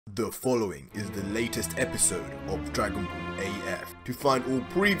The following is the latest episode of Dragon Ball AF. To find all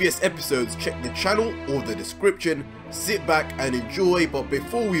previous episodes, check the channel or the description. Sit back and enjoy, but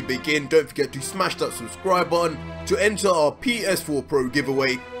before we begin, don't forget to smash that subscribe button to enter our PS4 Pro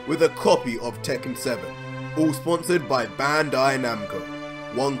giveaway with a copy of Tekken 7. All sponsored by Bandai Namco.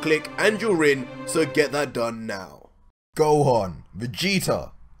 One click and you're in, so get that done now. Gohan,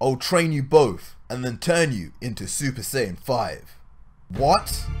 Vegeta, I'll train you both and then turn you into Super Saiyan 5.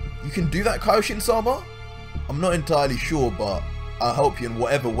 What? You can do that, Kaioshin-sama? I'm not entirely sure, but I'll help you in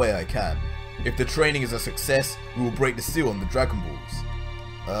whatever way I can. If the training is a success, we will break the seal on the Dragon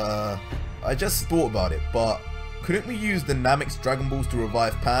Balls. I just thought about it, but couldn't we use the Namek's Dragon Balls to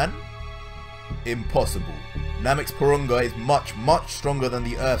revive Pan? Impossible. Namek's Porunga is much stronger than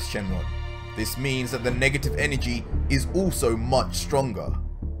the Earth's Shenron. This means that the negative energy is also much stronger.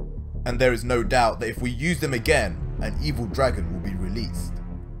 And there is no doubt that if we use them again, an evil dragon will be released.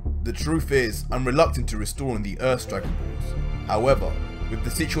 The truth is, I'm reluctant to restoring the Earth's Dragon Balls. However, with the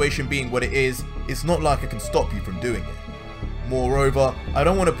situation being what it is, it's not like I can stop you from doing it. Moreover, I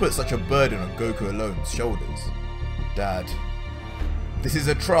don't want to put such a burden on Goku alone's shoulders. Dad, this is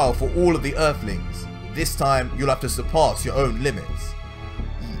a trial for all of the Earthlings. This time, you'll have to surpass your own limits.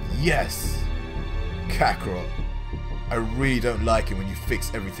 Yes! Kakarot, I really don't like it when you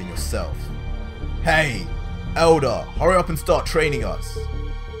fix everything yourself. Hey! Elder, hurry up and start training us.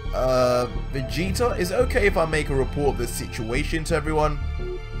 Vegeta, is it okay if I make a report of the situation to everyone?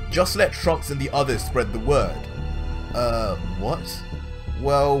 Just let Trunks and the others spread the word. What?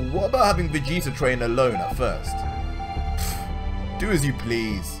 Well, what about having Vegeta train alone at first? Pfft, do as you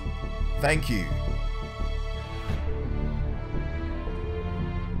please. Thank you.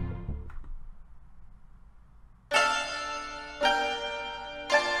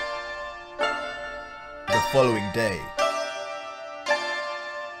 The following day.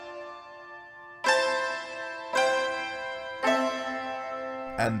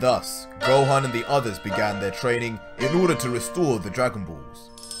 And thus, Gohan and the others began their training in order to restore the Dragon Balls.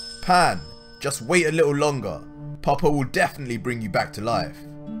 Pan, just wait a little longer. Papa will definitely bring you back to life.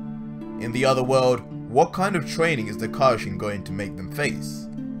 In the other world, what kind of training is the Kaioshin going to make them face?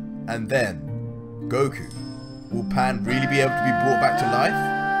 And then, Goku, will Pan really be able to be brought back to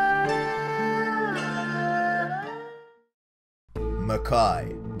life?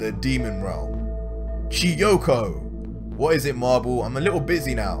 Makai, the Demon Realm. Chiyoko! What is it, Marble? I'm a little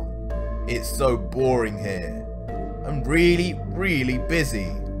busy now. It's so boring here. I'm really busy.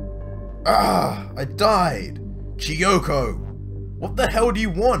 I died. Chiyoko! What the hell do you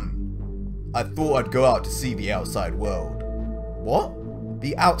want? I thought I'd go out to see the outside world. What?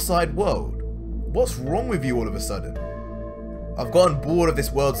 The outside world? What's wrong with you all of a sudden? I've gotten bored of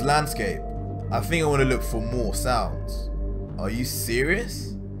this world's landscape. I think I want to look for more sounds. Are you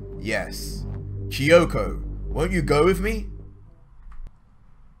serious? Yes. Chiyoko, won't you go with me?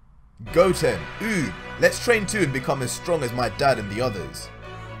 Goten, Uub, let's train too and become as strong as my dad and the others.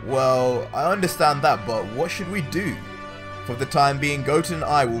 Well, I understand that, but what should we do? For the time being, Goten and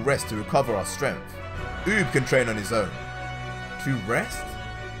I will rest to recover our strength. Uub can train on his own. To rest?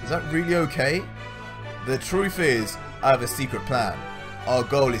 Is that really okay? The truth is, I have a secret plan. Our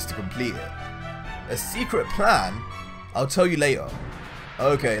goal is to complete it. A secret plan? I'll tell you later.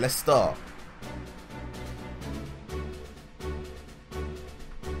 Okay, let's start.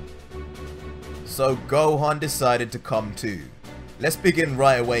 So Gohan decided to come too. Let's begin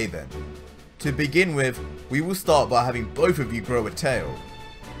right away then. To begin with, we will start by having both of you grow a tail.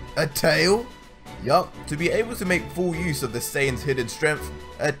 A tail? Yup, to be able to make full use of the Saiyan's hidden strength,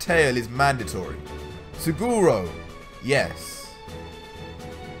 a tail is mandatory. Suguro, yes.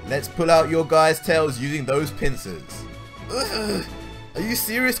 Let's pull out your guys' tails using those pincers. Ugh, are you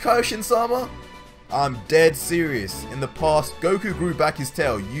serious, Kaioshin-sama? I'm dead serious. In the past, Goku grew back his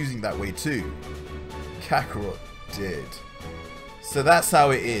tail using that way too. Kakarot did. So that's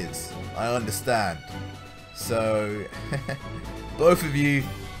how it is. I understand. So, both of you,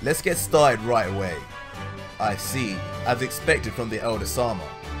 let's get started right away. I see, as expected from the Elder Sama.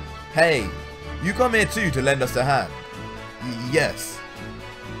 Hey, you come here too to lend us a hand. Yes.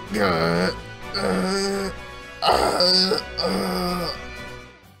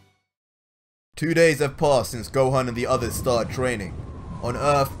 2 days have passed since Gohan and the others started training. On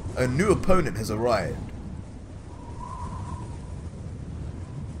Earth, a new opponent has arrived.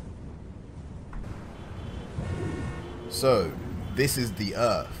 So, this is the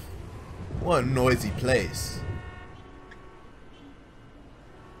Earth. What a noisy place.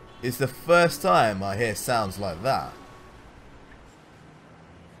 It's the first time I hear sounds like that.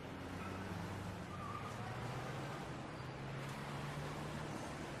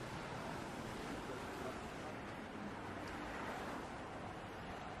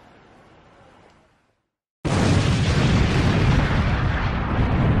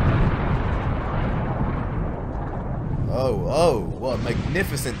 Oh, what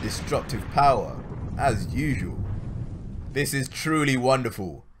magnificent destructive power, as usual. This is truly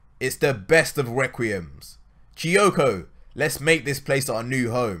wonderful. It's the best of requiems. Chiyoko, let's make this place our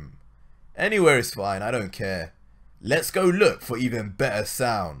new home. Anywhere is fine, I don't care. Let's go look for even better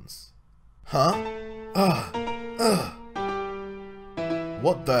sounds. Huh?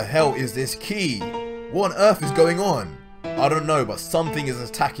 What the hell is this key? What on earth is going on? I don't know, but something is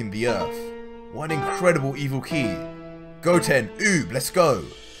attacking the earth. What an incredible evil key. Goten, Uub, let's go.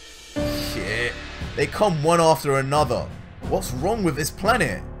 Shit, they come one after another. What's wrong with this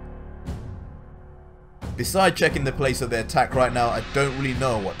planet? Besides checking the place of their attack right now, I don't really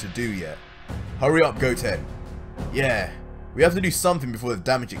know what to do yet. Hurry up, Goten. Yeah, we have to do something before the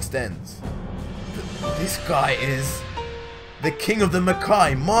damage extends. This guy is the king of the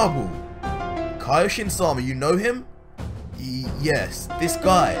Makai, Marble. Kaioshin-sama, you know him? Yes, this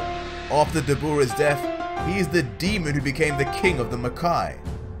guy. After Dabura's death, he is the demon who became the king of the Makai.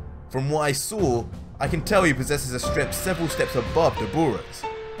 From what I saw, I can tell he possesses a strength several steps above Dabura's.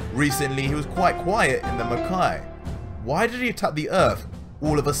 Recently, he was quite quiet in the Makai. Why did he attack the earth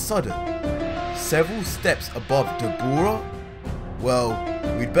all of a sudden? Several steps above Dabura? Well,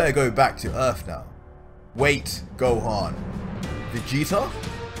 we'd better go back to earth now. Wait, Gohan. Vegeta?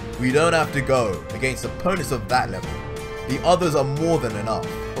 We don't have to go against opponents of that level. The others are more than enough.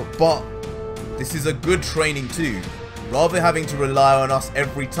 But this is a good training too. Rather than having to rely on us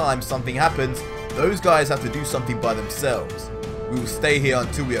every time something happens, those guys have to do something by themselves. We will stay here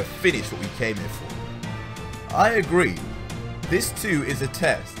until we have finished what we came here for. I agree. This too is a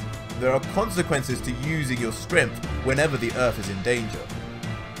test. There are consequences to using your strength whenever the earth is in danger.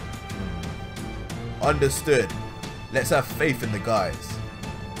 Understood. Let's have faith in the guys.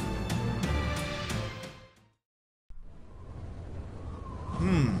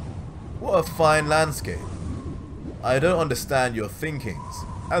 What a fine landscape. I don't understand your thinkings,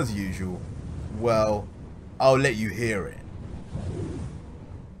 as usual. Well, I'll let you hear it.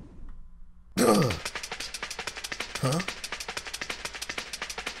 Huh?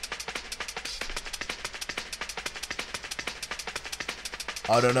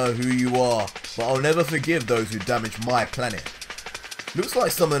 I don't know who you are, but I'll never forgive those who damage my planet. Looks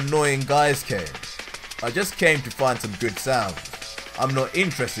like some annoying guys came. I just came to find some good sounds. I'm not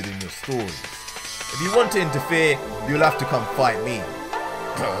interested in your stories. If you want to interfere, you'll have to come fight me.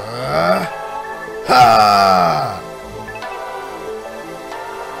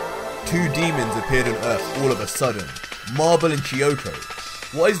 Two demons appeared on Earth all of a sudden. Marble and Chiyoko.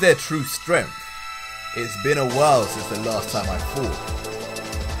 What is their true strength? It's been a while since the last time I fought.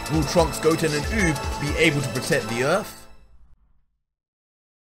 Will Trunks, Goten and Uub be able to protect the Earth?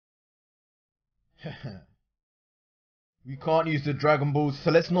 We can't use the Dragon Balls,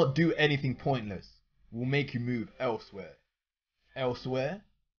 so let's not do anything pointless. We'll make you move elsewhere. Elsewhere?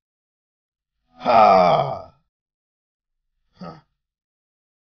 Ha! Huh?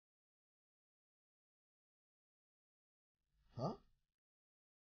 Huh?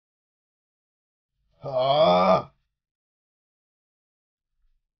 Ah!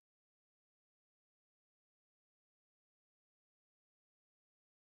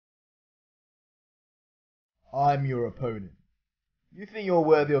 I'm your opponent. You think you're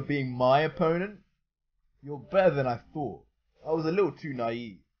worthy of being my opponent? You're better than I thought. I was a little too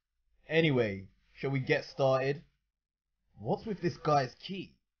naive. Anyway, shall we get started? What's with this guy's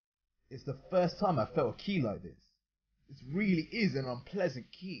key? It's the first time I felt a key like this. This really is an unpleasant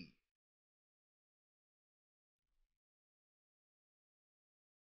key.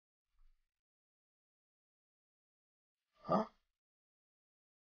 Huh?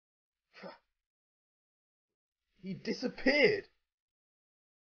 He disappeared!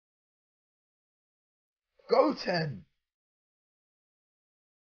 Goten!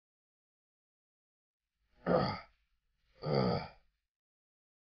 Ha!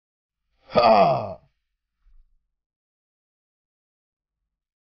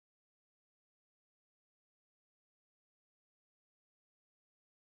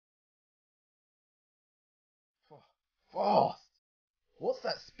 Fast! What's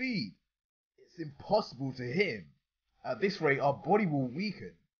that speed? It's impossible to hit him. At this rate, our body will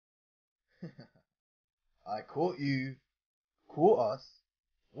weaken. I caught you. Caught us?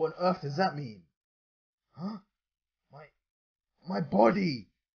 What on earth does that mean? Huh? My body!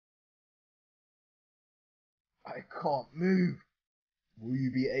 I can't move. Will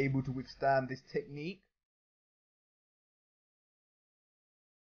you be able to withstand this technique?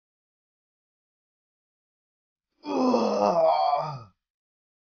 Ugh!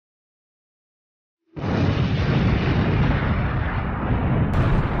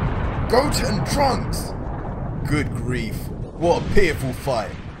 Goten Trunks! Good grief. What a pitiful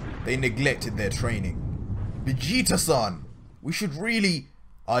fight. They neglected their training. Vegeta-san, we should really...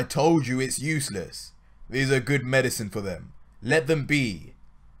 I told you it's useless. These are good medicine for them. Let them be.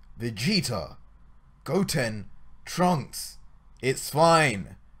 Vegeta, Goten, Trunks, it's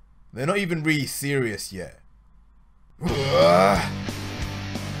fine. They're not even really serious yet.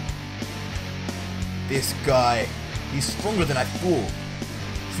 This guy, he's stronger than I thought.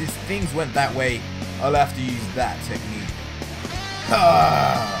 Since things went that way, I'll have to use that technique.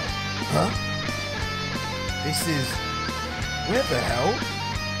 Huh? This is... Where the hell?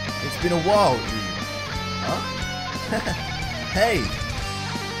 It's been a while, dude. Huh? Hey!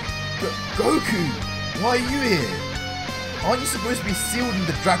 Goku! Why are you here? Aren't you supposed to be sealed in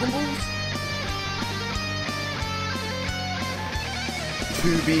the Dragon Balls?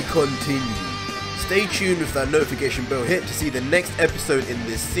 To be continued. Stay tuned with that notification bell hit to see the next episode in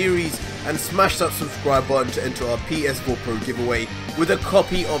this series, and smash that subscribe button to enter our PS4 Pro giveaway with a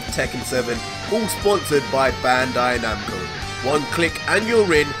copy of Tekken 7, all sponsored by Bandai Namco. One click and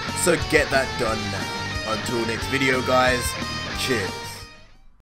you're in, so get that done now. Until next video guys, cheers.